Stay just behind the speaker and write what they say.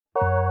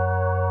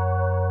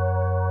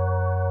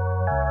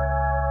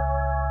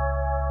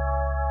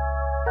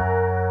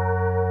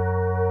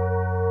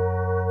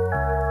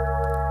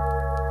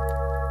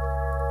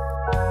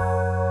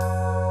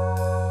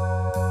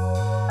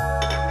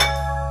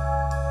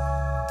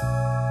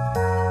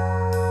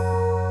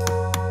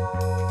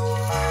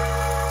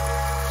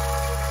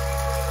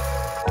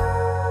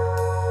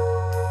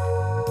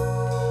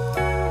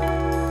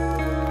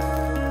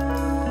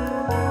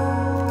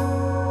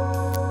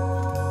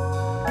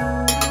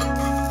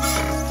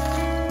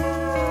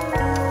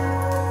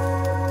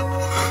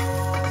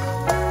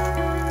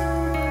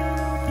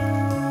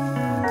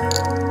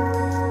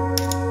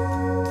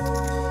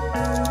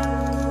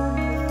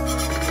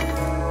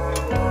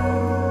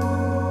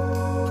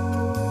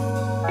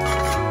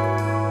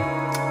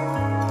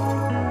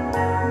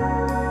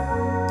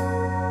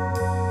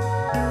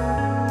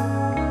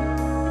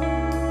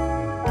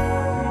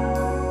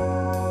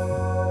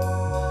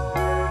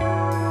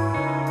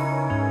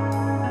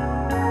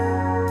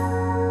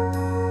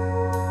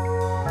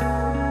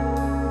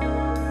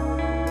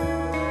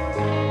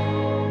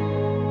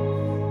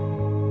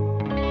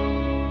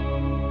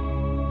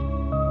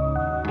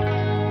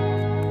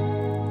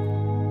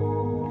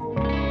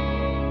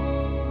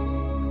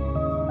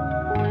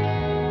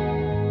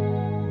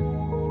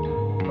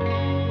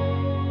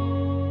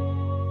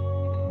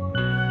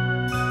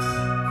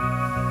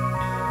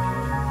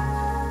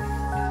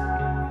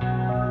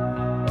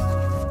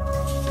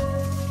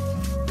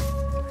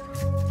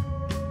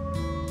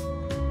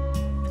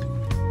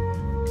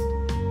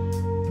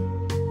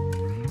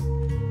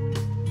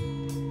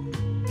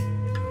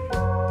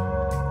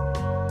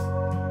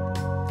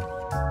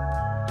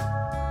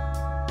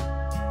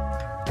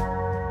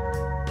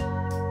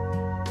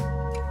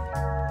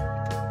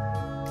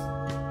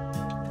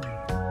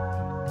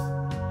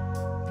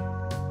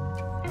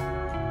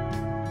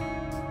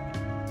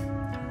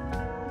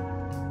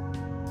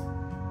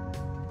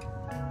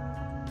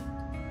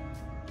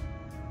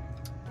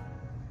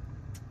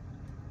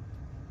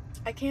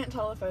I can't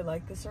tell if I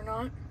like this or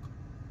not.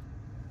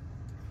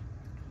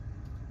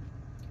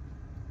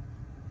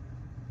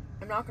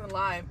 I'm not gonna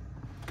lie.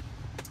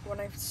 When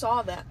I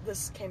saw that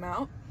this came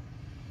out,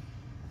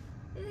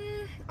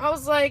 I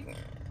was like,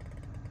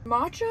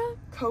 matcha,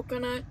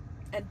 coconut,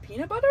 and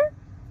peanut butter?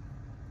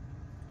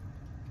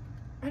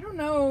 I don't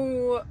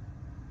know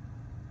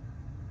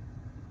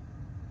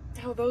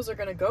how those are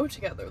gonna go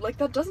together. Like,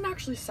 that doesn't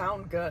actually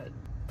sound good,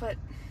 but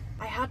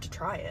I had to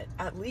try it,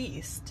 at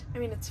least. I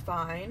mean, it's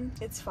fine.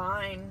 It's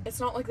fine. It's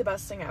not like the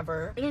best thing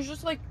ever. There's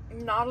just like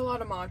not a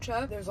lot of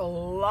matcha. There's a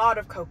lot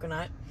of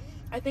coconut.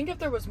 I think if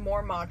there was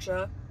more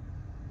matcha,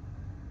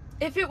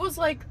 if it was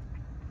like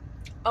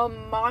a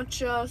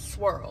matcha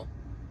swirl,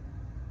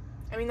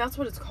 I mean, that's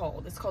what it's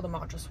called. It's called a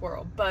matcha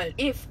swirl. But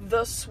if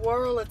the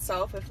swirl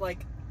itself, if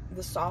like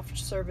the soft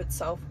serve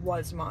itself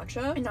was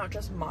matcha and not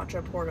just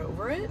matcha poured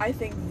over it, I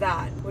think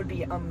that would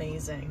be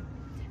amazing.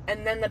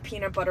 And then the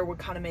peanut butter would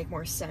kind of make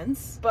more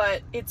sense.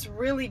 But it's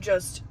really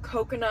just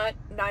coconut,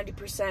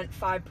 90%,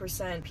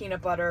 5%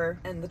 peanut butter,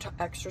 and the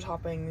extra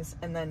toppings,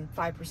 and then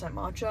 5%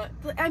 matcha.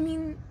 I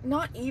mean,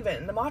 not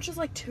even. The matcha's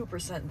like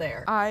 2%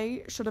 there.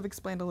 I should have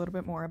explained a little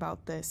bit more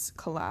about this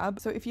collab.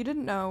 So if you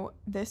didn't know,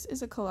 this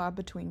is a collab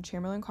between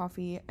Chamberlain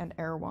Coffee and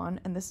Erewhon,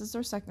 and this is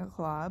their second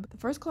collab. The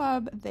first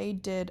collab, they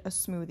did a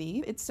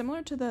smoothie. It's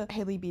similar to the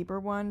Hailey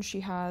Bieber one. She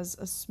has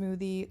a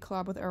smoothie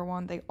collab with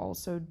Erewhon. They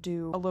also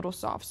do a little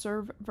soft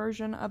serve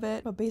version of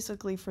it, but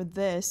basically for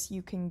this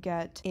you can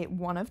get it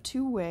one of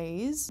two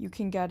ways. You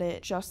can get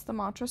it just the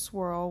matcha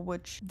swirl,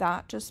 which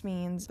that just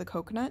means the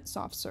coconut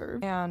soft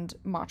serve and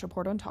matcha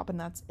poured on top, and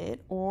that's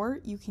it. Or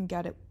you can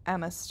get it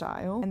Emma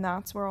style, and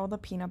that's where all the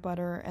peanut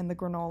butter and the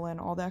granola and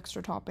all the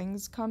extra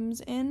toppings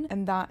comes in,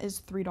 and that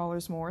is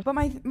 $3 more. But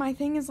my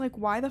thing is, like,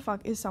 why the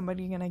fuck is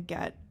somebody gonna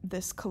get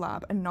this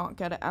collab and not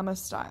get it Emma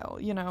style?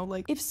 You know,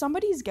 like, if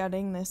somebody's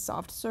getting this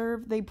soft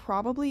serve, they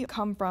probably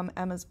come from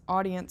Emma's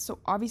audience, so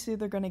obviously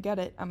they're gonna get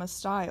it Emma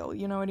style,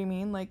 you know what I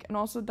mean? Like, and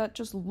also that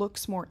just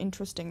looks more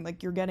interesting,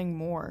 like you're getting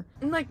more.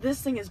 And like,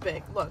 this thing is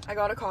big. Look, I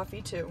got a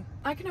coffee too.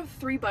 I can have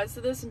 3 bites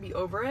of this and be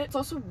over it. It's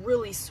also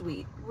really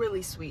sweet,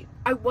 really sweet.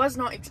 I was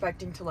not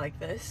expecting to like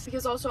this,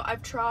 because also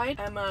I've tried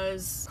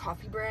Emma's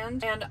coffee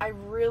brand, and I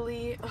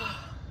really,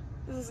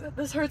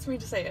 this hurts me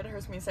to say it,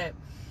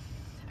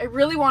 I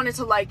really wanted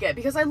to like it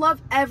because I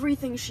love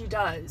everything she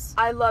does.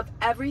 I love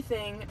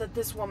everything that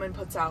this woman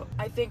puts out.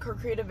 I think her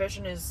creative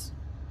vision is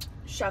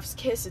chef's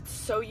kiss. It's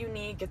so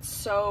unique, it's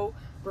so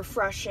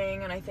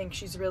refreshing, and I think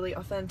she's really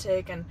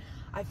authentic, and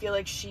I feel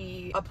like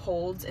she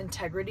upholds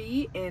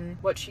integrity in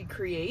what she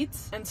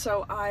creates. And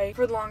so I,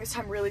 for the longest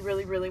time,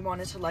 really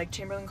wanted to like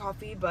Chamberlain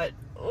Coffee, but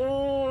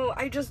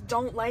I just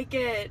don't like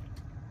it.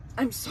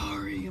 I'm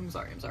sorry.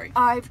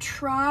 I've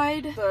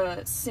tried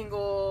the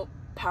single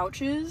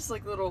pouches,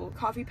 like little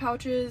coffee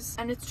pouches,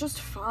 and it's just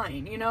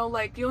fine, you know?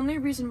 Like, the only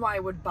reason why I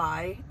would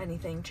buy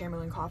anything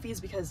Chamberlain Coffee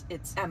is because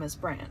it's Emma's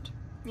brand.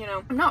 You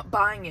know, I'm not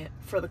buying it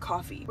for the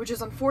coffee, which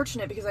is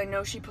unfortunate because I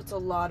know she puts a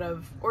lot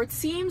of, or it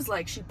seems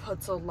like she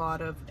puts a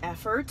lot of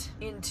effort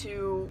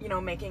into, you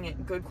know, making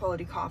it good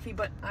quality coffee,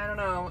 but I don't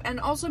know. And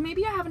also,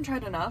 maybe I haven't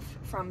tried enough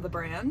from the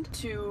brand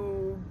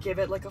to give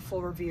it like a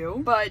full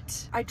review,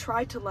 but I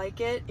tried to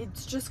like it.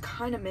 It's just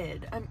kind of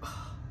mid.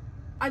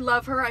 I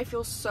love her. I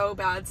feel so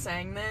bad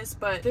saying this,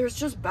 but there's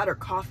just better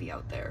coffee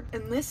out there.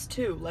 And this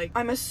too, like,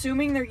 I'm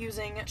assuming they're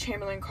using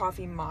Chamberlain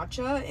Coffee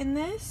matcha in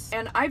this,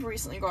 and I've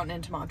recently gotten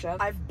into matcha.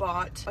 I've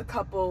bought a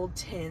couple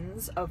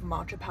tins of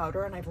matcha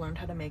powder, and I've learned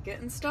how to make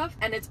it and stuff,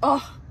 and it's,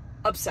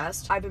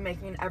 obsessed. I've been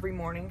making it every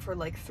morning for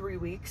like 3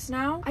 weeks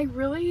now. I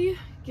really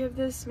give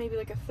this maybe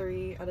like a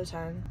 3 out of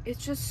 10.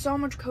 It's just so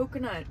much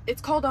coconut.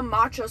 It's called a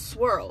matcha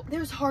swirl.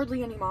 There's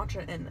hardly any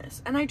matcha in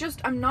this, and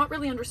I'm not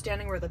really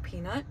understanding where the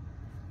peanut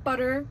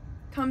butter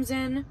comes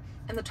in,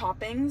 and the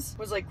toppings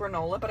was like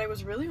granola, but I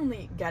was really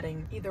only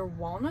getting either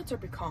walnuts or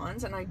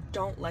pecans, and I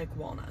don't like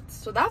walnuts.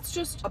 So that's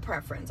just a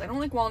preference. I don't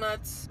like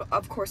walnuts, but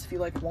of course if you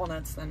like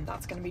walnuts, then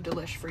that's gonna be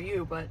delish for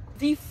you. But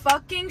the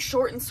fucking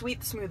short and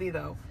sweet smoothie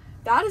though,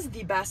 that is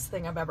the best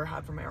thing I've ever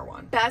had from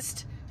Erewhon.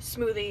 Best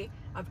smoothie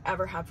I've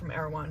ever had from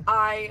Erewhon.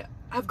 I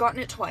have gotten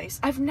it twice.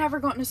 I've never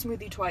gotten a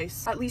smoothie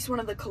twice. At least one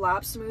of the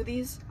collab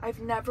smoothies. I've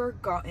never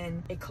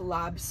gotten a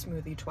collab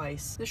smoothie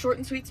twice. The short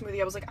and sweet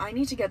smoothie, I was like, I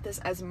need to get this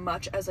as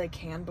much as I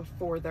can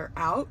before they're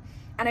out.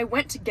 And I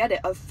went to get it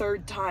a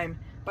 3rd time.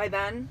 By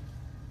then,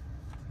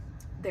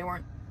 they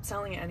weren't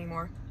selling it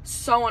anymore.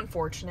 So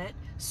unfortunate.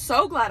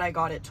 So glad I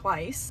got it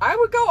twice. I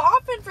would go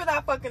often for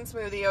that fucking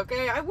smoothie,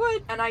 okay? I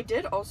would. And I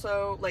did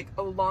also, like,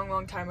 a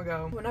long time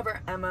ago,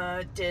 whenever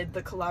Emma did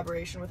the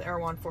collaboration with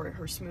Erewhon for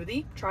her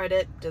smoothie. Tried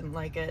it, didn't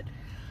like it.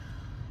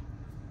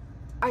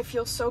 I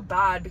feel so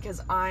bad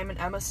because I'm an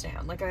Emma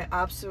stan. Like, I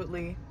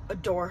absolutely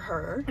adore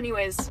her.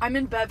 Anyways, I'm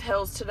in Bev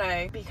Hills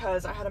today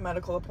because I had a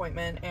medical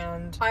appointment,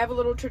 and I have a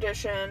little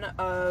tradition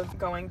of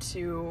going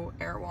to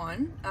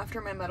Erewhon after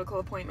my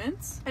medical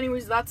appointments.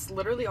 Anyways, that's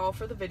literally all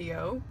for the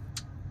video.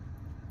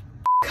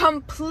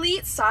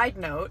 Complete side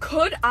note,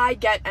 could I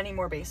get any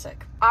more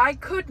basic? I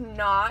could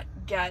not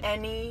get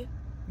any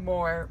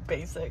more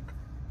basic.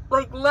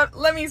 Like,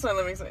 let me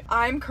explain.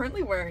 I'm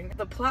currently wearing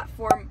the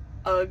platform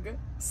UGG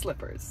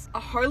slippers,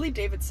 a Harley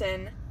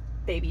Davidson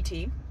baby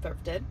tee,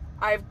 thrifted.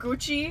 I have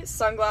Gucci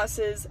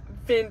sunglasses,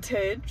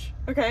 vintage,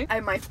 okay? I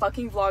have my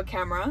fucking vlog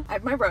camera. I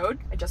have my Rode.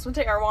 I just went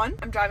to erewhon.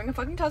 I'm driving a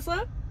fucking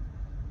Tesla.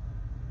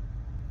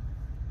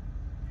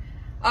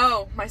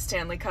 Oh, my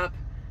Stanley Cup.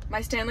 My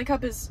Stanley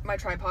Cup is my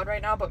tripod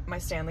right now, but my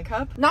Stanley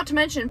Cup. Not to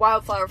mention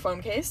wildflower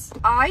phone case.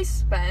 I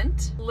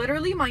spent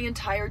literally my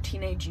entire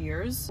teenage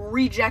years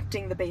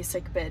rejecting the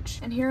basic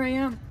bitch. And here I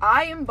am.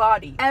 I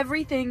embody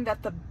everything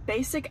that the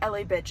basic LA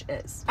bitch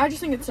is. I just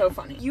think it's so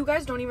funny. You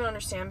guys don't even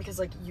understand because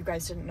like you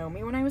guys didn't know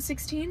me when I was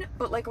 16,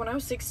 but like when I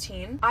was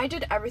 16, I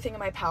did everything in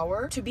my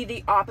power to be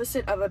the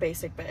opposite of a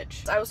basic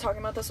bitch. I was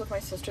talking about this with my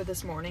sister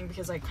this morning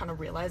because I kind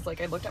of realized,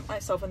 like, I looked at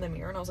myself in the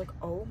mirror and I was like,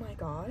 oh my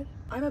god,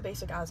 I'm a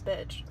basic ass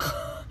bitch.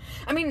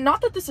 I mean,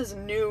 not that this is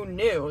new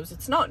news.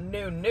 It's not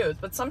new news,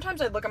 but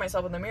sometimes I look at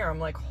myself in the mirror, I'm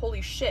like,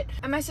 holy shit.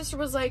 And my sister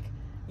was like,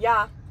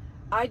 yeah,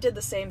 I did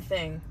the same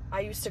thing. I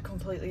used to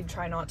completely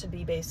try not to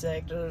be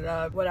basic,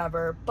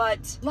 whatever.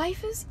 But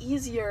life is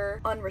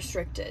easier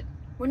unrestricted.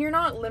 When you're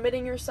not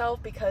limiting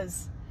yourself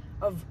because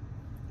of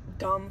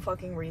dumb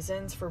fucking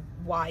reasons for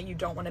why you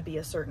don't want to be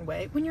a certain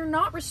way. When you're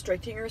not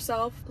restricting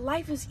yourself,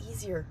 life is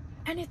easier.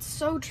 And it's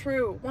so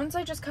true. Once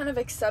I just kind of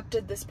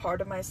accepted this part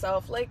of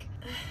myself, like,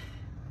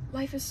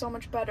 life is so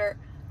much better.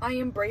 I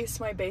embrace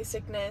my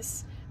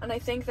basicness, and I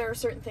think there are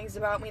certain things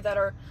about me that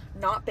are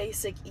not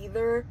basic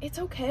either. It's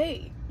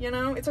okay, you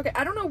know? It's okay.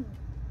 I don't know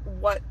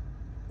what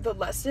the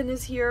lesson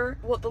is here.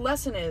 What the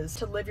lesson is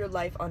to live your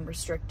life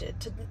unrestricted,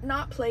 to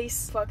not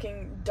place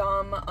fucking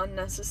dumb,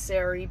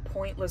 unnecessary,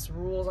 pointless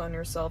rules on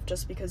yourself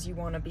just because you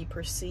want to be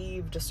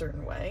perceived a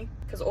certain way.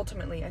 Because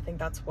ultimately, I think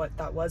that's what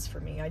that was for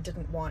me. I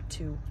didn't want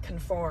to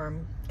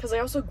conform. Because I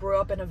also grew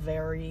up in a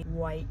very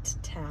white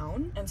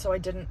town, and so I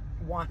didn't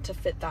want to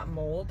fit that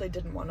mold. I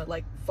didn't want to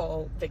like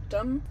fall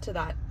victim to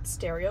that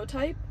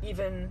stereotype,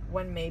 even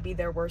when maybe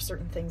there were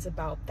certain things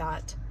about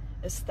that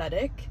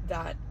aesthetic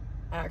that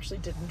I actually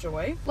did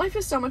enjoy. Life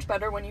is so much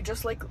better when you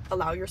just like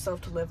allow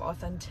yourself to live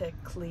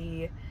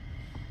authentically.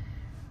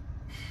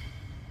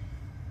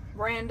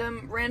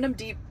 Random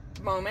deep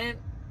moment,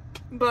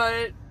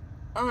 but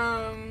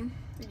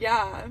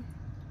yeah,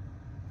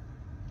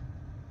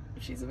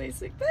 she's a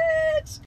basic bitch.